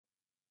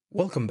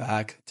Welcome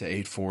back to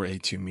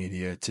 8482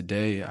 Media.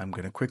 Today, I'm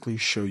going to quickly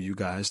show you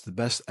guys the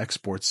best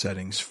export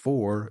settings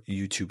for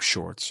YouTube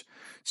Shorts.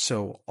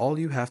 So all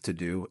you have to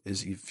do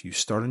is if you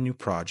start a new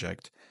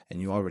project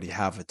and you already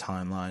have a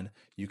timeline,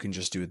 you can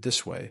just do it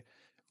this way.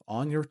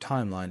 On your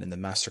timeline in the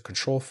master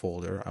control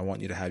folder, I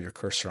want you to have your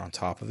cursor on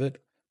top of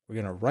it. We're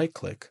going to right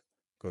click,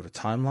 go to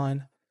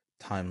timeline,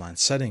 timeline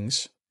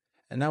settings,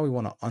 and now we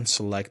want to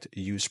unselect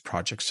use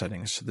project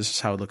settings. So this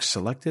is how it looks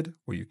selected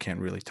where you can't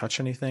really touch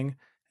anything.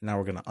 Now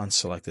we're going to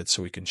unselect it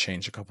so we can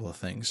change a couple of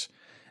things.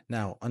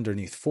 Now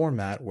underneath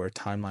format where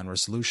timeline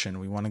resolution,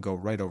 we want to go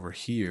right over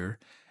here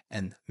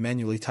and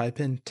manually type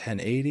in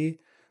 1080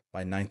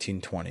 by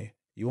 1920.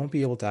 You won't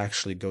be able to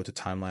actually go to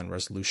timeline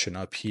resolution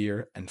up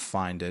here and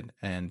find it,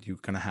 and you're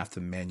going to have to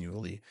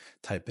manually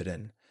type it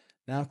in.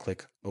 Now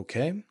click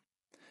OK.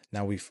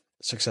 Now we've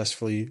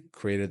successfully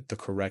created the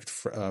correct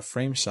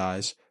frame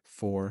size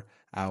for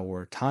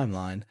our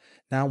timeline.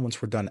 Now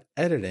once we're done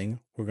editing,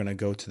 we're going to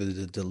go to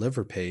the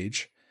deliver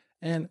page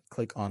and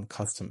click on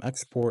custom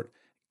export.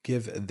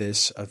 Give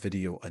this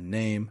video a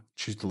name,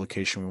 choose the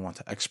location we want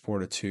to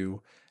export it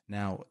to.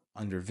 Now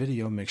under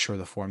video, make sure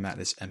the format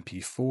is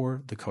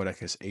MP4, the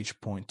codec is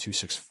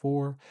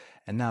H.264,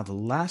 and now the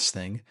last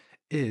thing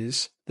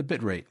is the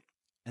bitrate,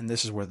 and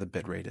this is where the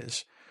bitrate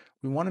is.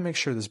 We want to make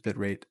sure this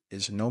bitrate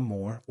is no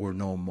more or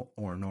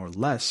no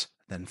less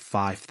than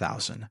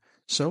 5,000.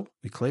 So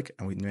we click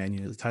and we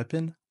manually type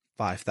in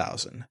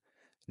 5,000.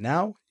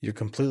 Now you're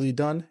completely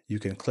done. You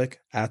can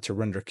click add to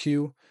render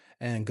queue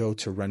and go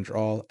to render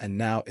all, and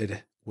now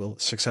it will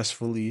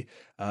successfully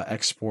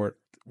export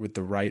with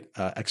the right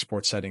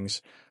export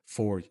settings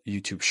for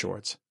YouTube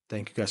Shorts.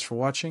 Thank you guys for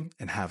watching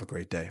and have a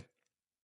great day.